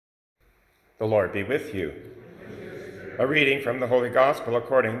The Lord be with you. A reading from the Holy Gospel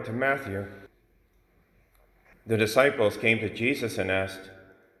according to Matthew. The disciples came to Jesus and asked,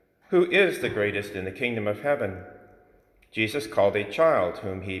 "Who is the greatest in the kingdom of heaven?" Jesus called a child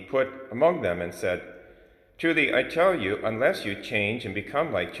whom he put among them and said, "Truly I tell you, unless you change and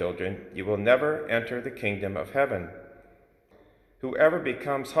become like children, you will never enter the kingdom of heaven. Whoever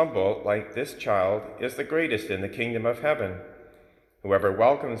becomes humble like this child is the greatest in the kingdom of heaven. Whoever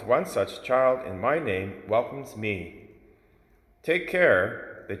welcomes one such child in my name welcomes me. Take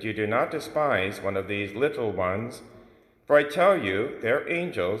care that you do not despise one of these little ones, for I tell you, their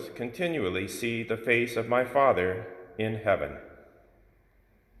angels continually see the face of my Father in heaven."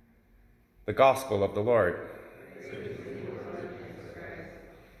 The Gospel of the Lord.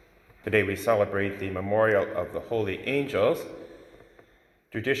 Today we celebrate the memorial of the holy angels.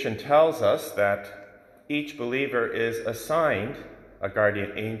 Tradition tells us that each believer is assigned a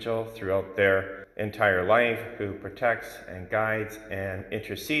guardian angel throughout their entire life who protects and guides and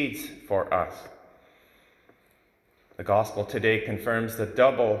intercedes for us. The Gospel today confirms the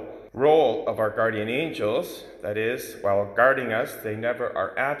double role of our guardian angels. That is, while guarding us, they never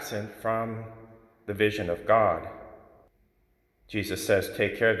are absent from the vision of God. Jesus says,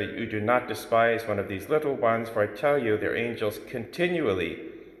 "Take care that you do not despise one of these little ones, for I tell you, their angels continually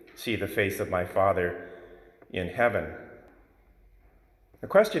see the face of my Father in heaven." The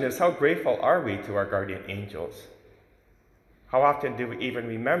question is, how grateful are we to our guardian angels? How often do we even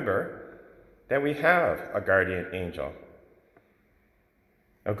remember that we have a guardian angel?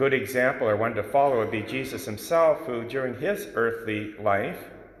 A good example or one to follow would be Jesus himself, who during his earthly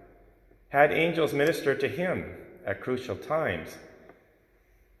life had angels minister to him at crucial times.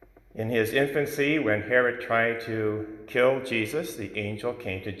 In his infancy, when Herod tried to kill Jesus, the angel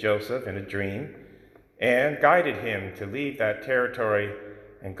came to Joseph in a dream and guided him to leave that territory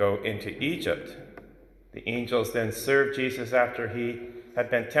and go into Egypt. The angels then served Jesus after he had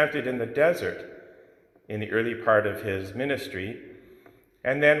been tempted in the desert in the early part of his ministry,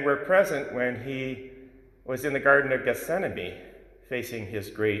 and then were present when he was in the Garden of Gethsemane, facing his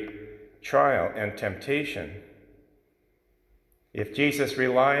great trial and temptation. If Jesus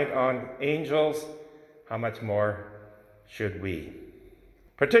relied on angels, how much more should we?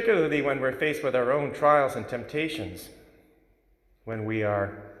 Particularly when we're faced with our own trials and temptations, when we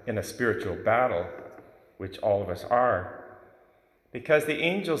are in a spiritual battle, which all of us are, because the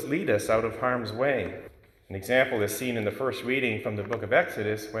angels lead us out of harm's way. An example is seen in the first reading from the book of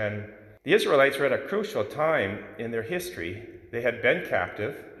Exodus, when the Israelites were at a crucial time in their history. They had been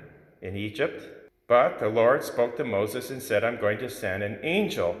captive in Egypt, but the Lord spoke to Moses and said, "I'm going to send an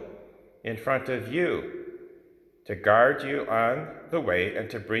angel in front of you to guard you on the way and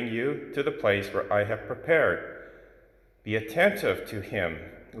to bring you to the place where I have prepared. Be attentive to him.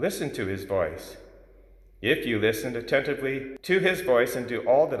 Listen to his voice. If you listen attentively to his voice and do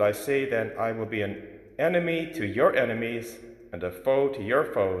all that I say, then I will be an enemy to your enemies and a foe to your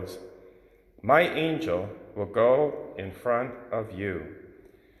foes. My angel will go in front of you."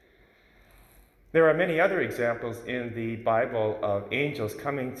 There are many other examples in the Bible of angels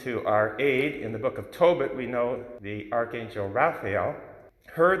coming to our aid. In the book of Tobit, we know the archangel Raphael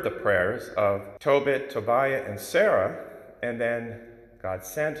heard the prayers of Tobit, Tobiah, and Sarah, and then God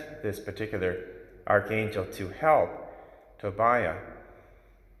sent this particular archangel to help Tobiah.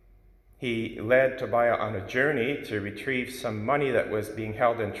 He led Tobiah on a journey to retrieve some money that was being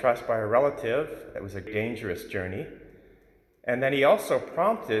held in trust by a relative. It was a dangerous journey. And then he also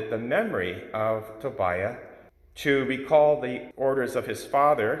prompted the memory of Tobiah to recall the orders of his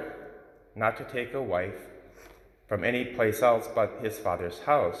father not to take a wife from any place else but his father's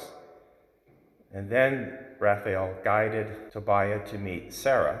house. And then Raphael guided Tobiah to meet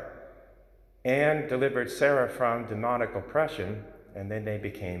Sarah and delivered Sarah from demonic oppression, and then they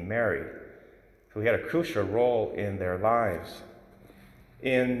became married. So he had a crucial role in their lives.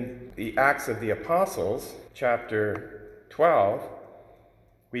 In the Acts of the Apostles, chapter 12,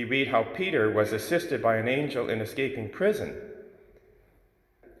 we read how Peter was assisted by an angel in escaping prison.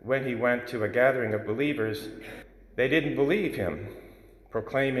 When he went to a gathering of believers, they didn't believe him,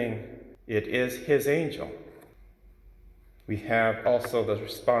 proclaiming, "It is his angel." We have also the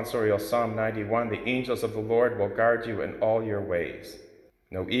responsorial Psalm 91, "The angels of the Lord will guard you in all your ways.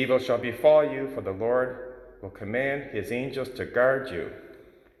 No evil shall befall you, for the Lord will command his angels to guard you."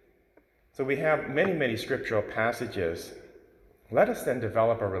 So we have many, many scriptural passages. Let us then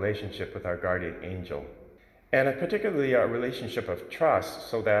develop a relationship with our guardian angel, and particularly a relationship of trust,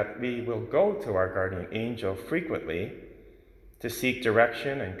 so that we will go to our guardian angel frequently to seek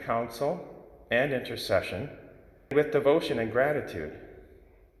direction and counsel and intercession with devotion and gratitude.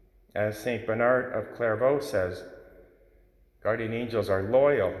 As St. Bernard of Clairvaux says, guardian angels are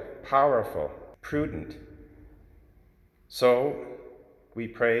loyal, powerful, prudent. So we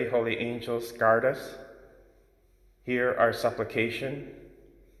pray, holy angels, guard us. Hear our supplication,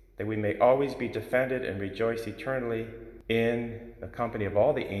 that we may always be defended and rejoice eternally in the company of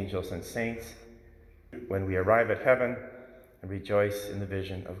all the angels and saints when we arrive at heaven and rejoice in the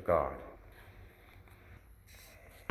vision of God.